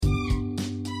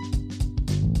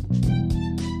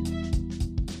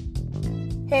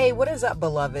Hey, what is up,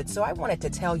 beloved? So I wanted to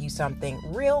tell you something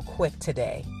real quick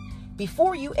today.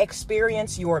 Before you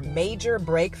experience your major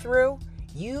breakthrough,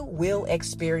 you will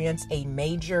experience a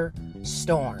major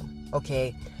storm,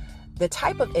 okay? The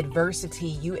type of adversity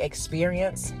you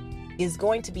experience is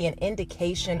going to be an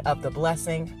indication of the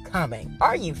blessing coming.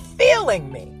 Are you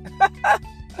feeling me?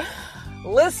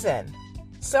 Listen,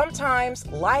 sometimes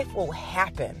life will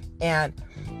happen and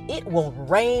it will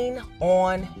rain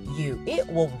on you. It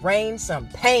will rain some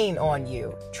pain on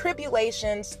you.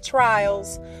 Tribulations,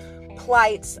 trials,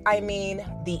 plights,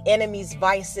 the enemy's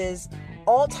vices,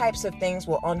 all types of things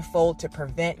will unfold to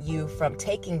prevent you from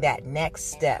taking that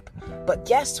next step. But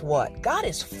guess what? God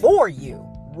is for you.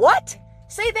 What?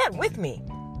 Say that with me.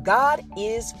 God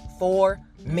is for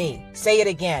me. Say it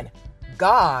again.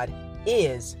 God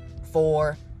is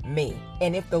for me.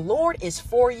 And if the Lord is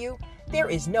for you, there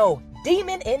is no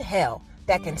demon in hell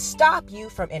that can stop you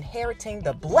from inheriting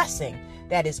the blessing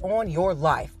that is on your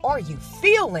life. Are you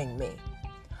feeling me?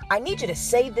 I need you to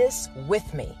say this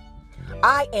with me.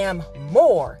 I am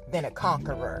more than a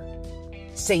conqueror.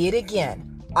 Say it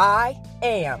again. I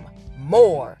am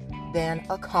more than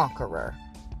a conqueror.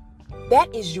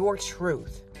 That is your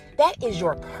truth. That is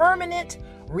your permanent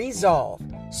resolve.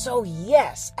 So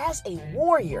yes, as a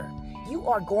warrior, you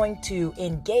are going to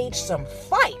engage some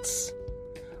fights.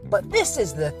 But this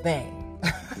is the thing.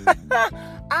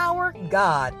 Our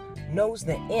God knows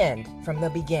the end from the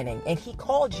beginning, and he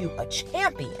called you a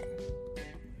champion.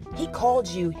 He called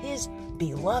you his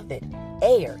beloved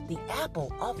heir, the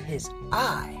apple of his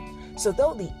eye. So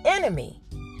though the enemy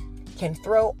can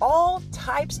throw all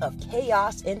types of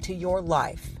chaos into your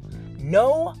life,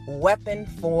 no weapon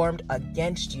formed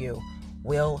against you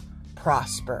will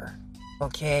prosper.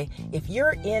 Okay? If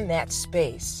you're in that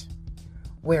space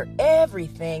where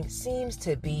everything seems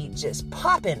to be just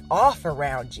popping off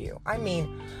around you,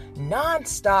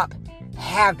 nonstop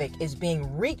havoc is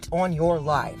being wreaked on your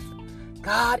life,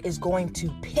 God is going to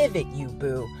pivot you,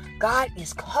 boo. God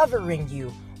is covering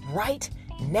you right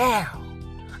now.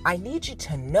 I need you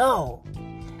to know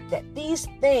that these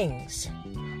things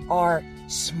are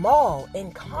small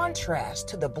in contrast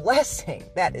to the blessing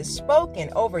that is spoken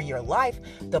over your life,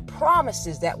 the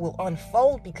promises that will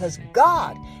unfold because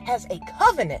God has a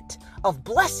covenant of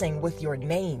blessing with your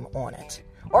name on it.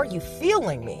 Are you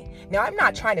feeling me? Now, I'm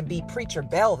not trying to be Preacher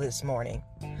Bell this morning,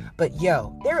 but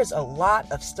there is a lot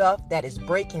of stuff that is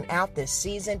breaking out this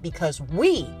season because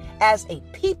we as a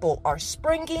people are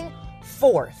springing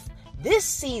forth. This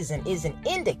season is an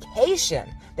indication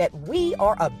that we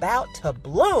are about to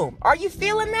bloom. Are you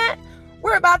feeling that?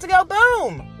 We're about to go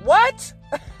boom. What?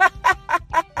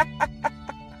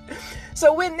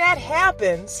 So when that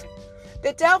happens,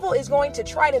 the devil is going to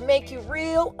try to make you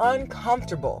real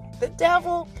uncomfortable. The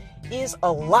devil is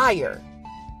a liar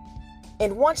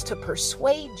and wants to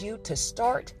persuade you to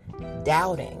start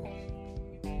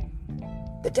doubting.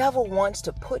 The devil wants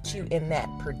to put you in that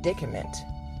predicament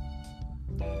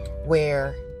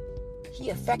where he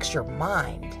affects your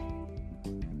mind,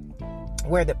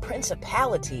 where the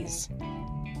principalities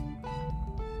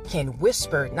can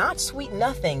whisper not sweet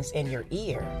nothings in your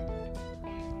ear,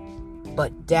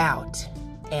 but doubt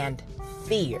and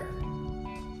fear.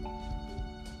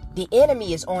 The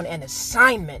enemy is on an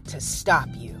assignment to stop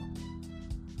you.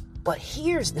 But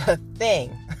here's the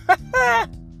thing.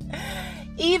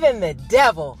 Even the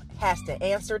devil has to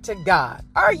answer to God.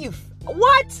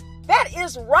 What? That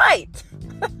is right.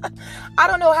 I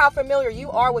don't know how familiar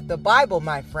you are with the Bible,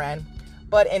 my friend,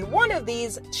 but in one of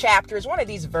these chapters, one of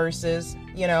these verses,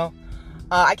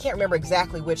 I can't remember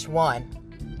exactly which one,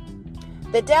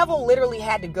 the devil literally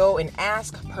had to go and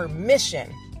ask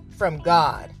permission from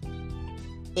God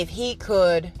if he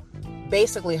could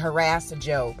basically harass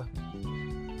Job.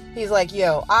 He's like,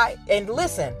 and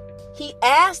listen, he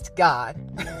asked God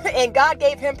and God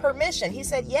gave him permission. He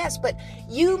said, yes, but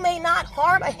you may not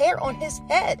harm a hair on his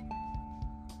head.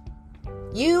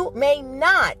 You may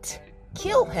not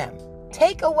kill him.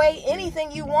 Take away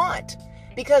anything you want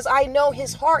because I know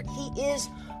his heart. He is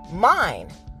mine.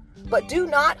 But do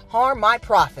not harm my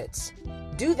prophets.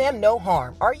 Do them no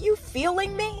harm. Are you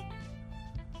feeling me?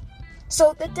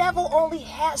 So the devil only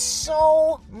has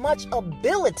so much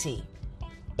ability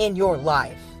in your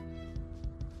life.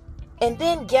 And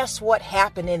then guess what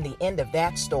happened in the end of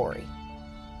that story?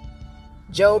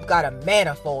 Job got a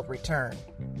manifold return.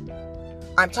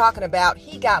 I'm talking about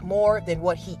he got more than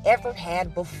what he ever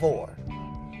had before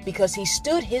because he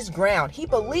stood his ground. He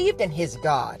believed in his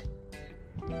God.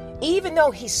 Even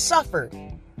though he suffered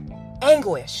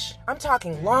anguish, I'm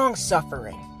talking long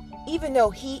suffering, even though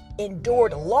he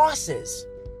endured losses,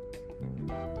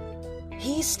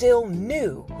 he still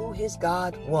knew who his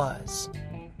God was.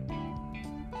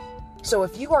 So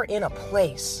if you are in a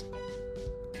place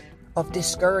of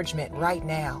discouragement right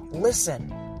now,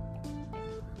 listen.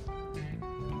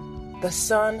 The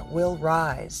sun will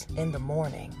rise in the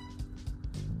morning.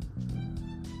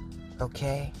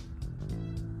 Okay?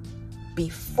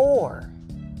 Before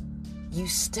you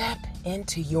step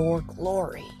into your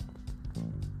glory,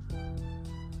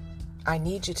 I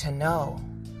need you to know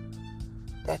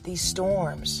that these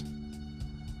storms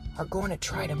are going to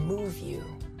try to move you.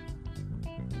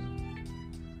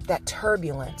 That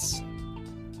turbulence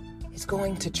is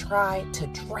going to try to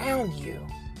drown you.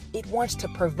 It wants to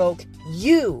provoke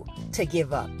you to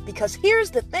give up. Because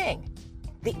here's the thing.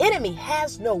 The enemy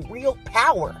has no real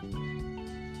power.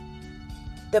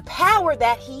 The power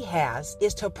that he has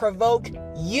is to provoke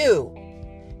you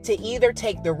to either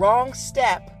take the wrong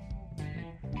step,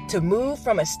 to move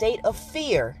from a state of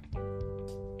fear,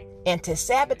 and to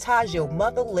sabotage your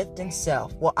mother lifting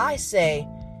self. Well, I say,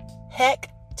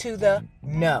 heck to the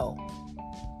no.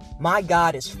 My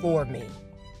God is for me.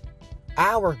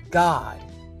 Our God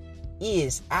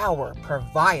is our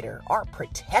provider, our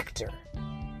protector.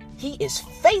 He is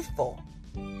faithful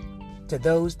to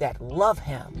those that love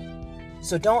him.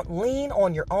 So don't lean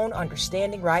on your own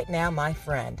understanding right now, my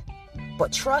friend,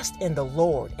 but trust in the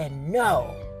Lord and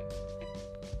know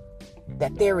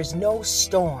that there is no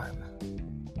storm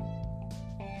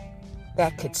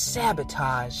that could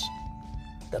sabotage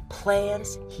the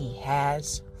plans he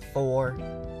has for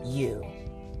you.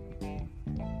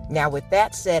 Now, with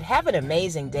that said, have an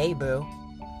amazing day, boo,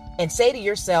 and say to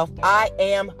yourself, I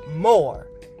am more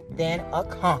than a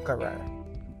conqueror.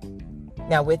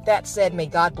 Now, with that said, may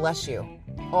God bless you,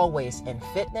 always in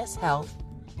fitness, health,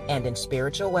 and in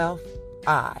spiritual wealth.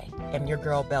 I am your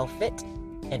girl, Belle Fit,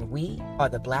 and we are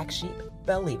the Black Sheep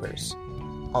Believers.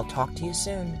 I'll talk to you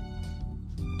soon.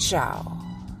 Ciao.